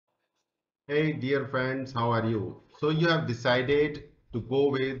Hey dear friends, how are you? So you have decided to go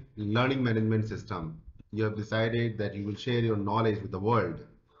with learning management system. You have decided that you will share your knowledge with the world.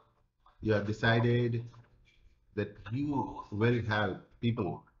 You have decided that you will help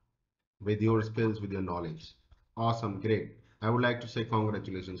people with your skills, with your knowledge. Awesome, great. I would like to say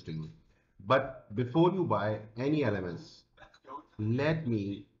congratulations to you. But before you buy any LMS, let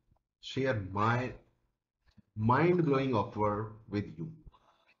me share my mind-blowing offer with you.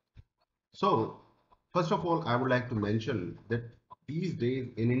 So, first of all, I would like to mention that these days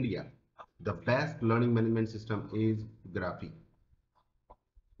in India, the best learning management system is Graphy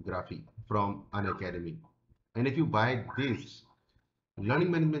from an academy. And if you buy this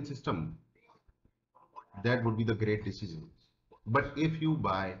learning management system, that would be the great decision. But if you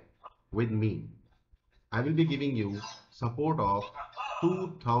buy with me, I will be giving you support of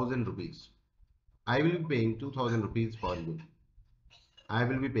 2000 rupees. I will be paying 2000 rupees for you. I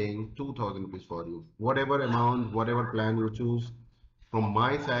will be paying 2000 rupees for you. Whatever amount, whatever plan you choose, from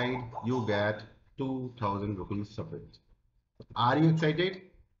my side, you get 2000 rupees support. Are you excited?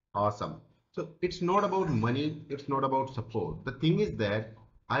 Awesome. So it's not about money, it's not about support. The thing is that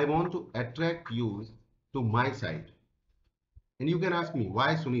I want to attract you to my side. And you can ask me,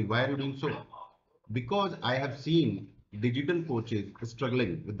 why Sunil, why are you doing so? Because I have seen digital coaches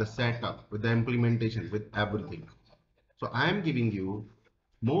struggling with the setup, with the implementation, with everything. So I am giving you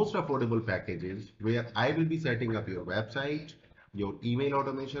most affordable packages where I will be setting up your website, your email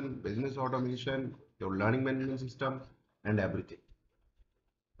automation, business automation, your learning management system, and everything.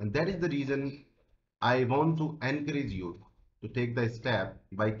 And that is the reason I want to encourage you to take the step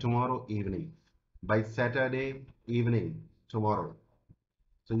by tomorrow evening, by Saturday evening, tomorrow.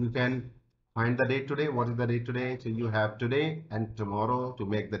 So you can find the date today. What is the date today? So you have today and tomorrow to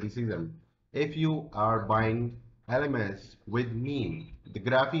make the decision. If you are buying LMS with me, the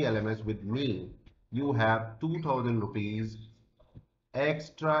Graphy LMS with me, you have 2000 rupees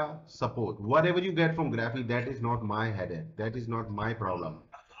extra support. Whatever you get from Graphy, that is not my headache. That is not my problem.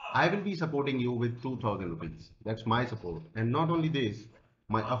 I will be supporting you with 2000 rupees. That's my support. And not only this,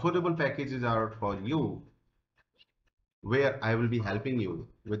 my affordable packages are for you where I will be helping you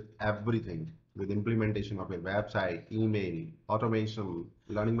with everything, with implementation of your website, email, automation,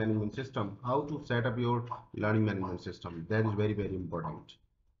 learning management system, how to set up your learning management system. That is very, very important.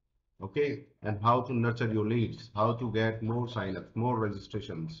 Okay. And how to nurture your leads, how to get more signups, more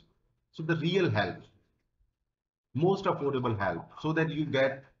registrations. So the real help, most affordable help so that you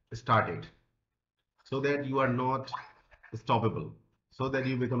get started, so that you are not stoppable, so that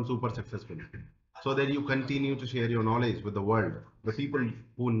you become super successful, so that you continue to share your knowledge with the world, the people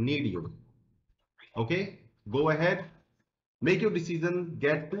who need you. Okay, go ahead, make your decision,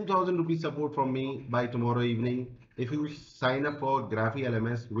 get 2000 rupees support from me by tomorrow evening if you sign up for Graphy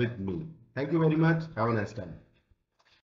LMS with me. Thank you very much. Have a nice time.